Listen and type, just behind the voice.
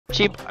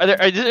Cheap,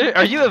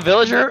 are you a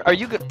villager? Are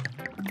you good?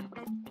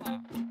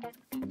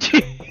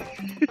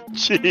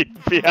 Cheap,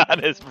 be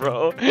honest,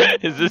 bro.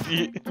 Is this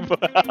you? What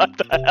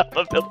the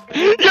hell?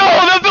 Yo,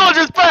 the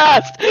villager's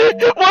fast!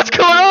 What's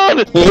going on?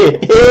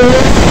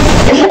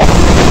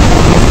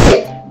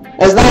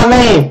 It's not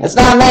me! It's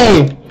not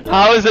me!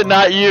 How is it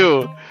not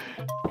you?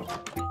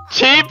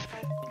 Cheap!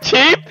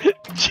 Cheap!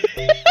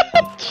 Cheap!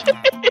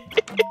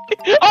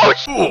 Oh,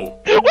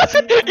 what's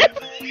it?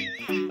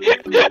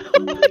 Oh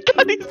my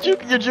god,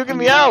 you're juking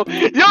me out!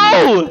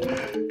 Yo!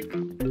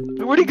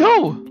 Where'd he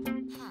go?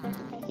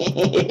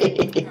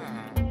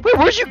 Wait,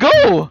 where'd you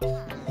go?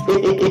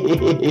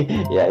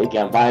 Yeah, you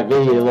can't find me,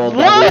 you little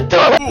What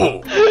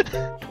dummy.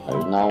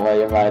 There's no way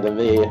you're right to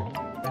me.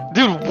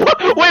 Dude, what?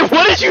 Wait,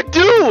 what did you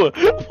do?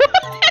 What?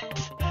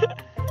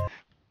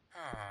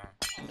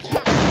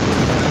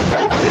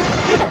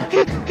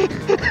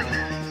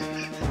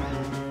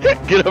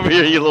 Get over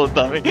here, you little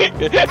dummy.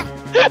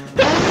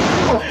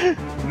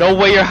 No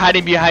way you're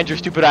hiding behind your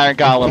stupid iron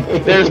golem.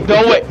 There's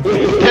no way.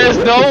 There's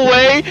no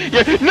way.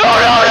 You're... No,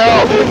 no,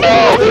 no, no,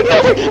 no.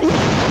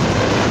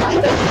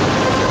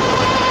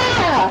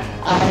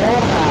 I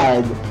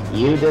lied.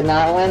 You did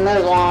not win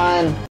this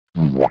one.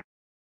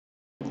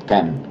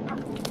 Okay.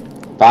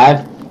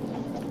 5,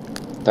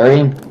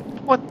 3,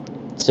 What?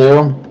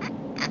 2,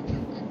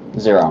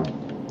 0.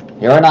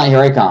 Here or not, here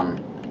I come.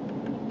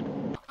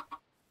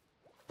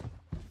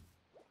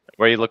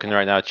 Where are you looking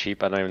right now,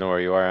 Cheap? I don't even know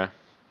where you are.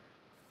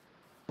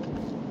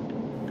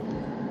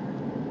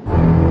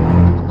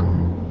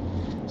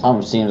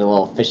 Something seems a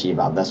little fishy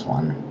about this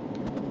one.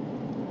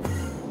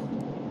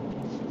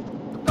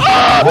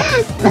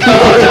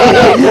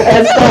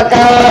 It's stuck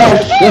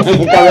out! Come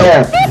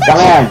here! Come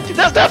here!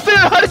 That's not fair!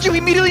 How did you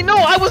immediately know?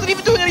 I wasn't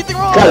even doing anything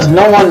wrong! Because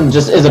no one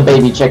just is a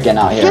baby chicken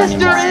out here yes,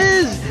 anymore.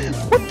 Yes, there is!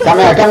 What the Come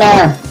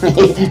here!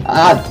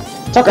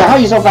 Tucker, how are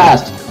you so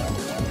fast?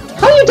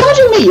 How are you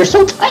dodging me? You're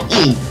so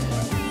tiny!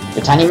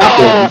 You're tiny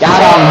method.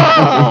 Got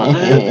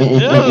him!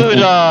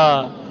 Dude!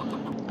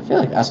 I feel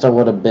like Esther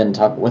would have been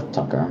with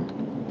Tucker.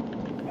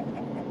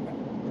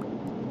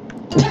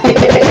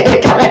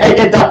 Come here,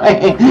 you dummy!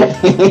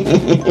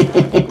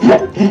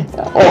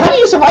 Oh, how do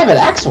you survive an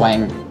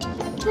X-Wing?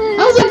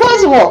 How's it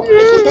possible?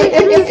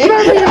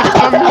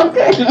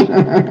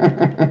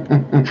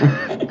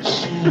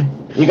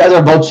 You guys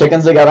are both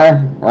chickens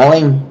together?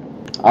 Really?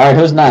 Alright,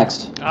 who's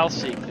next? I'll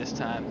seek this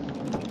time.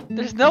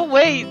 There's no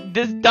way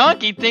this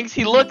donkey thinks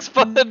he looks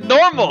fucking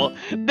normal!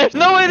 There's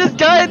no way this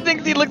guy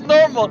thinks he looks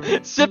normal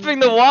sipping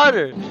the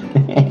water!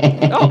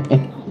 Oh!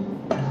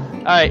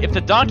 Alright, if the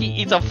donkey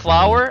eats a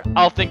flower,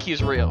 I'll think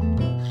he's real.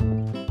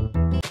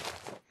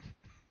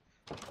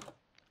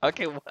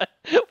 Okay, what?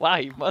 Wow,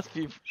 he must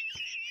be...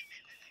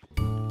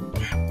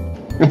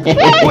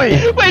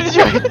 Wait, did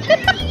you...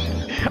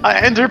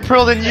 I ender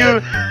pearled in you!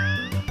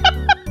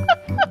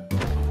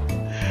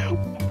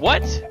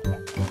 What?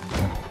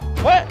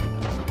 What?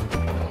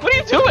 What are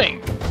you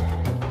doing?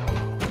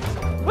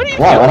 What are you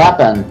doing? What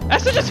happened?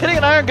 Esther just hitting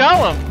an iron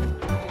golem!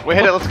 Wait,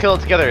 hit it, let's kill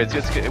it together.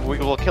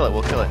 We'll kill it,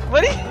 we'll kill it.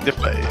 What are you...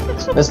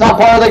 It's not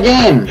part of the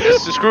game!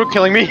 Screw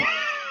killing me!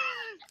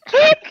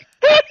 What's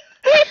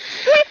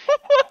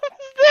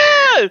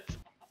that?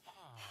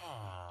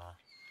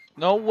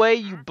 No way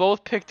you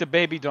both picked a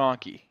baby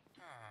donkey.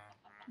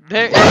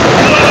 There...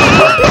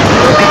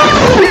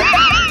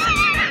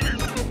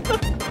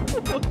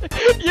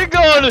 You're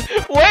going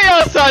way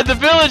outside the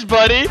village,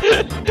 buddy!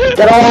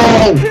 Get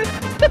away!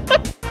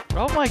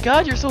 Oh my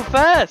god, you're so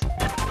fast!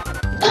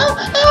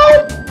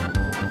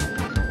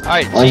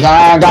 Alright, Well, you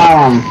got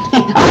him!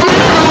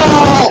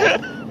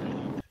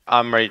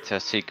 I'm ready to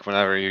seek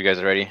whenever you guys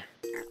are ready.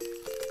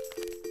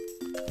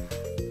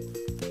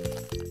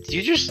 Did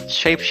you just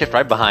shapeshift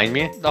right behind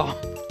me? No.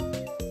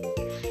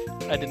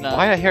 I did not.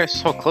 Why did I hear it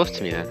so close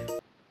to me then?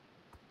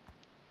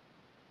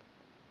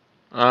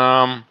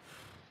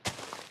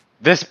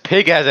 This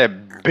pig has a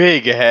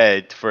big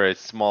head for a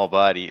small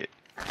body.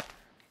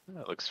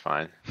 That looks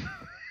fine.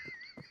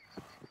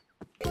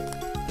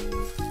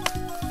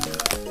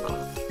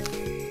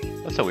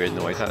 That's a weird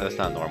noise. That's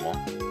not normal.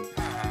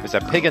 There's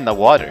a pig in the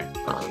water.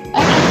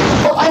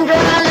 I'm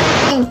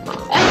drowning!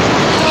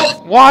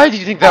 Why did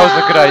you think that was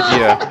a good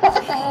idea?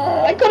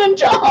 I couldn't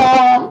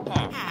jump!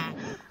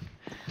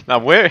 Now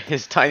where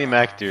is Tiny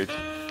Mac, dude?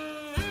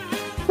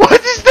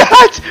 What is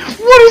that?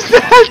 What is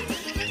that?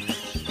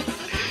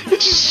 It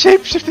just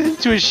shapeshifted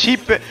into a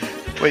sheep.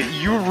 Wait,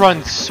 you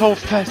run so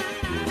fast.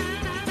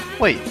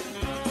 Wait.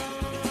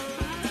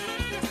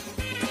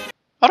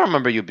 I don't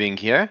remember you being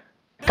here.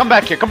 Come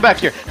back here, come back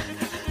here.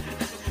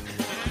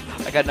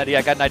 I got an idea,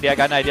 I got an idea, I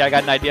got an idea, I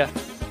got an idea.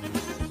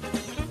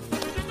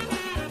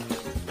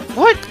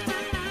 What?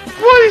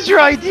 What is your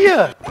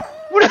idea?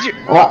 What is your...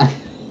 What?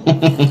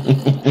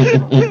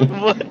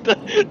 What the...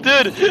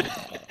 Dude!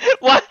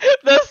 What?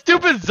 That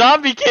stupid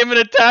zombie came and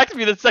attacked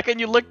me the second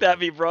you looked at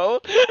me, bro!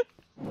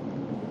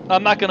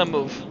 I'm not gonna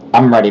move.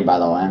 I'm ready, by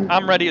the way.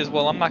 I'm ready as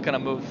well, I'm not gonna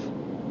move.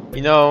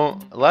 You know,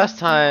 last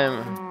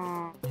time...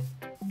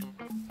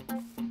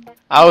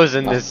 I was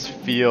in this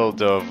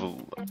field of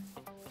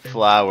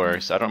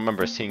flowers. I don't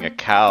remember seeing a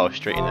cow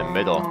straight in the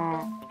middle.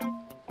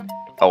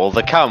 Oh, well,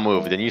 the cow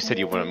moved, and you said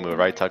you wouldn't move,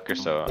 right, Tucker?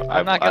 So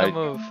I'm not gonna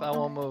move. I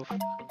won't move.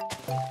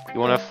 You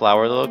want a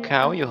flower, little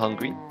cow? Are you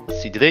hungry?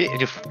 Let's see. Do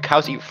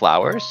cows eat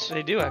flowers?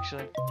 They do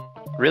actually.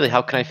 Really?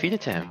 How can I feed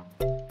it to him?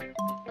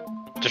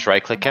 Just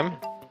right-click him.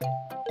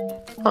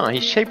 Huh? He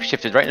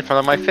shapeshifted right in front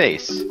of my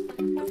face.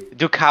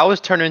 Do cows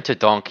turn into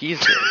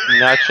donkeys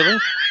naturally?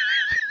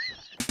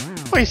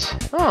 Wait.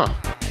 Oh.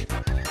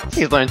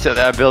 He's learned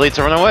the ability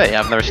to run away.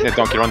 I've never seen a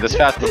donkey run this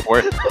fast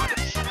before.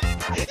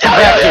 Come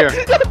back here!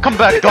 Come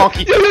back,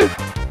 donkey! Oh,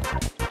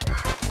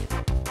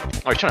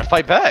 he's trying to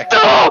fight back.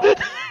 No!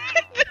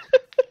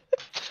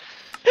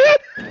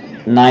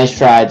 Nice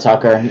try,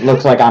 Tucker.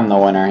 Looks like I'm the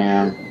winner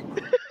here.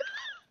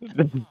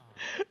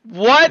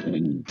 What?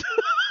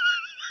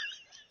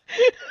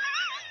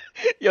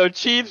 Yo,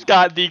 Chief's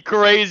got the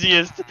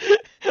craziest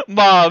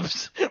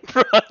mobs,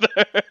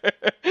 brother.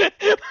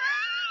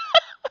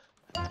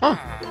 Huh.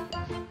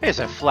 There's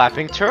a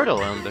flapping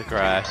turtle in the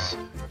grass.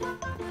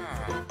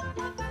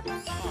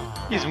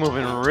 He's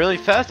moving really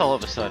fast all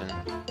of a sudden.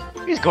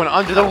 He's going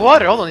under the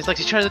water. Hold on,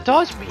 he's trying to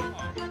dodge me.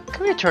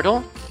 Come here,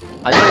 turtle.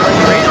 I know you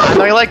like green. I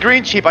know you like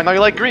green, Chief. I know you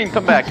like green.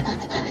 Come back.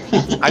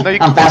 I know you.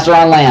 I'm faster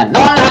on land. No,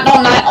 I'm not. No,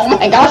 I'm not. Oh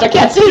my gosh, I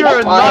can't see.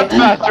 You're not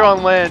faster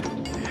on land.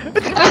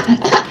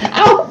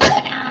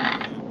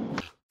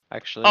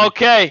 Actually.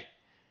 Okay,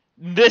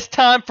 this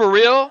time for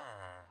real,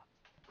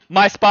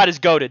 my spot is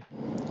goated.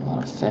 A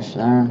lot of fish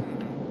there.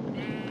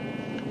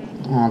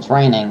 Oh, it's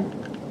raining.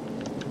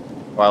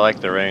 Well, I like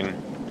the rain.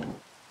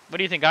 What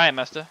do you think I am,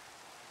 Esther?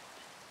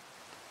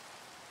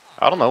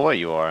 I don't know what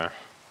you are.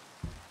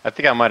 I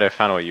think I might have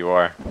found what you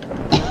are.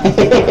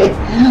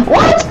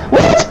 What?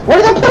 What?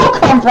 Where did the pearl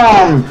come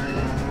from?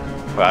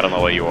 But I don't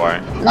know what you are.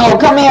 No,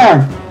 come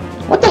here.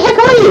 What the heck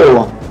are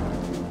you?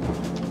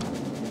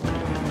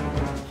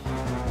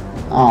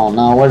 Oh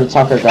no, where did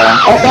Tucker go?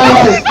 Oh,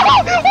 there he is!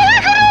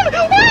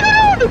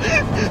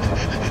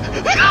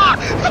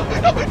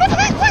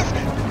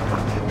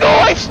 No,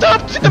 I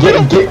stopped!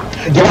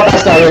 Give up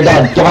Esta, or you're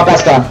dead. Give up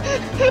Esta.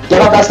 Give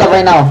up Esta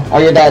right now,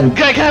 or you're dead.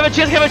 Can I have a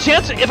chance? Can I have a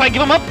chance if I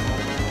give him up?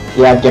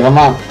 Yeah, give him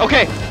up.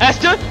 Okay,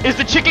 Esta is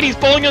the chicken. He's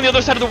bowling on the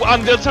other side of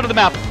the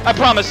map. I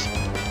promise.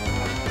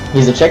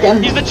 He's a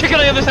chicken? He's the chicken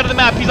on the other side of the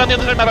map. He's on the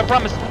other side of the map. I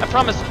promise. I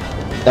promise.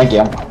 Thank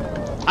you.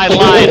 I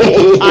lied.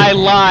 I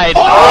lied.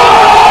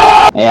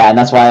 Yeah, and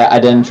that's why I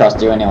didn't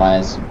trust you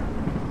anyways.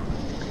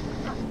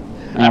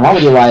 Man, why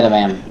would you lie to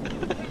me?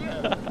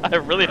 I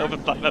really hope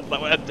it's not, that's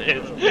not what Esta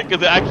is,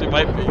 because it actually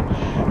might be.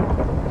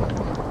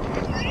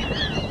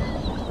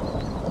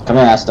 Come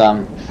here,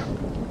 Esta.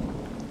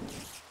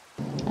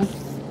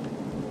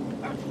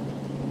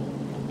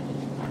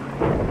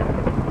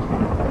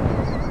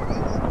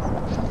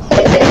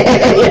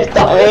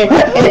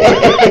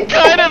 What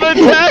kind of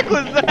attack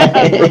was that?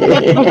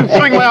 I'm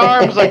swing my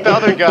arms like the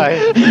other guy.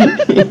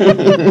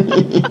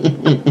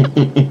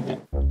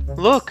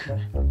 Look.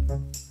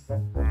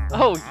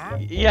 Oh,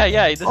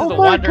 yeah. This is Oh the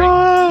my wandering.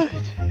 god.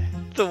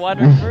 The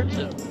wandering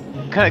merchant.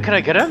 Can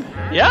I get him?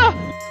 Yeah.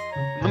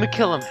 Let me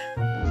kill him.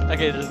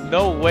 Okay, there's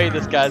no way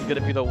this guy's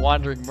gonna be the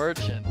wandering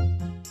merchant.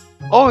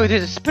 Oh, it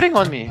is spitting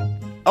on me.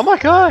 Oh my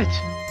god.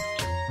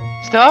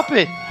 Stop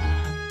it.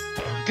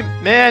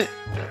 Man.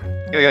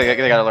 I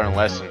gotta learn a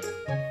lesson.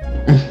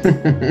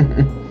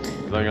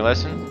 You learn your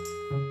lesson?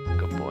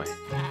 Good boy.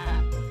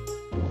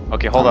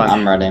 Okay, hold on.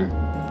 I'm ready.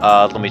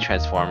 Let me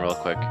transform real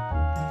quick.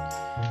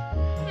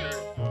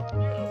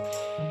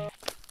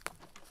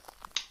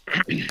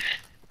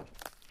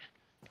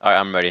 Alright,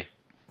 I'm ready.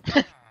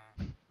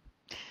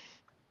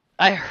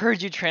 I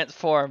heard you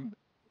transform.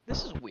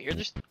 This is weird.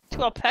 There's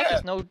 2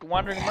 alpacas, no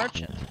wandering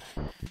merchant.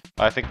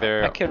 I think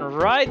they're... I can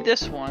ride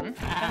this one,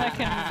 and I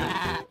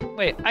can...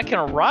 Wait, I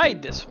can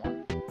ride this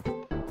one.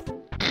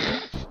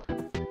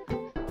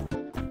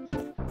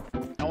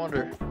 I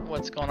wonder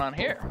what's going on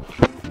here.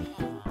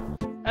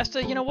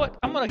 Esta, you know what?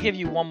 I'm gonna give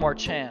you one more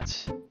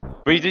chance.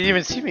 But you didn't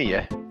even see me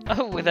yet.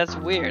 Oh, that's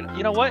weird.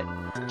 You know what?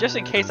 Just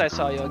in case I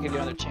saw you, I'll give you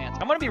another chance.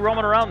 I'm gonna be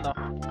roaming around though.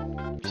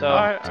 So,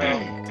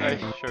 Alright,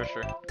 sure.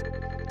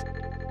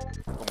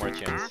 One more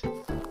chance.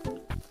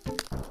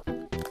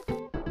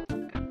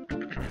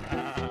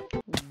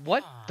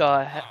 What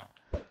the heck?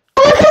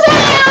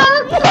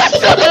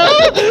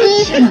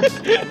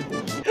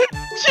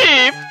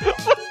 Chief!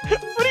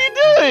 What are you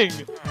doing?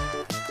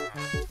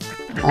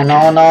 Oh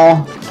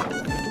no.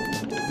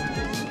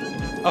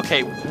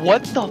 Okay,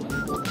 what the?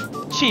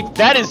 Chief,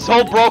 that is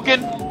so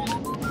broken.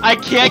 I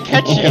can't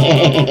catch you.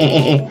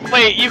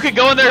 Wait, you could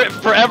go in there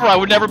forever. I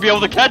would never be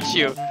able to catch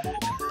you.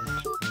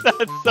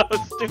 That's so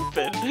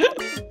stupid.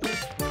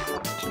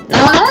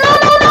 No.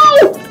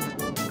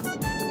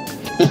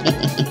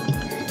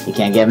 You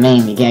can't get me.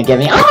 You can't get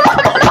me. Oh,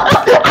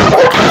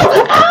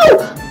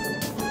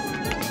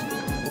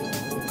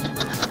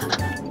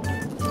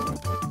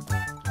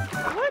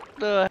 What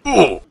the?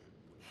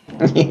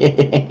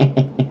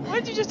 What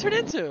did you just turn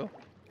into?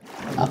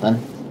 Nothing.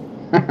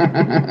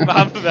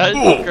 That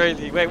is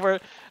crazy. Wait, where?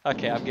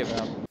 Okay, I'm giving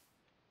up.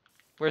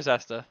 Where's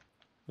Esta?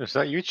 Is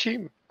that you,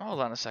 Cheap? Hold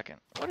on a second.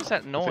 What is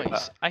that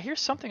noise? I hear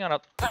something on a...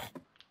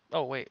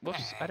 Oh, wait.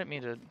 Whoops. I didn't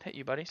mean to hit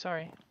you, buddy.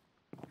 Sorry.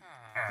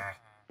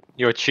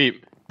 You're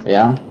Cheap.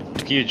 Yeah?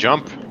 Can you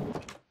jump?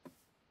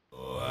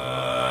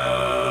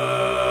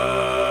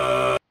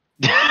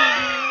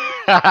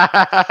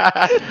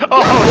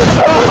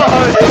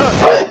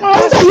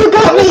 You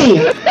got me!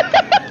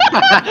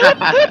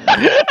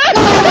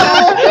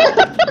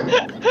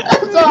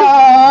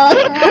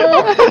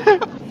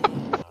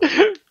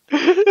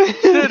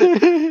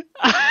 Dude,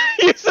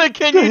 you said,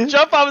 can you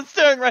jump? I was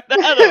staring right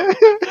at him.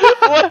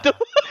 What the...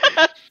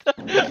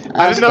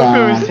 I didn't know if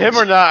it was him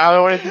or not. I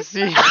wanted to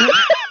see.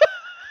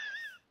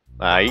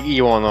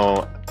 You won't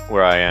know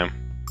where I am.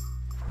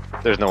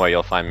 There's no way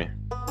you'll find me.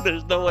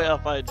 There's no way I'll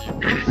find you.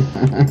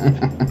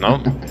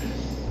 No?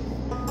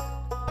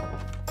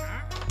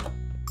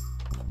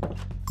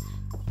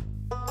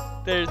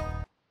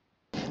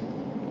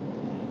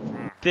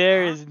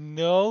 There is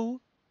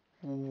no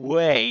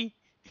way.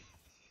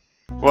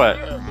 What?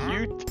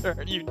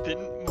 You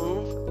didn't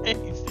move a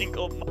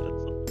single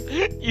muscle.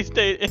 You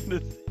stayed in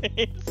the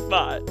same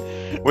spot.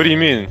 What do you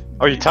mean?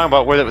 Are you talking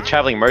about where the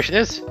traveling merchant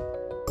is?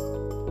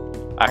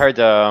 I heard,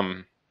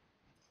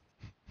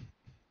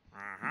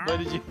 What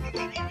did you...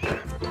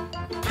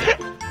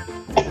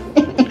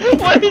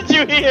 What did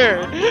you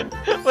hear?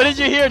 What did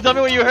you hear? Tell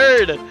me what you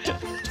heard.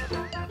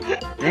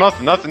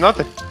 Nothing.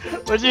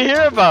 What'd you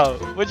hear about?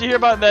 What'd you hear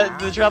about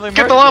the traveling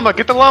Get merchant? the llama,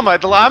 get the llama.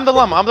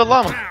 I'm the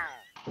llama.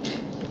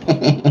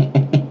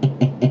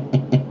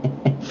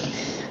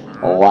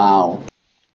 Wow.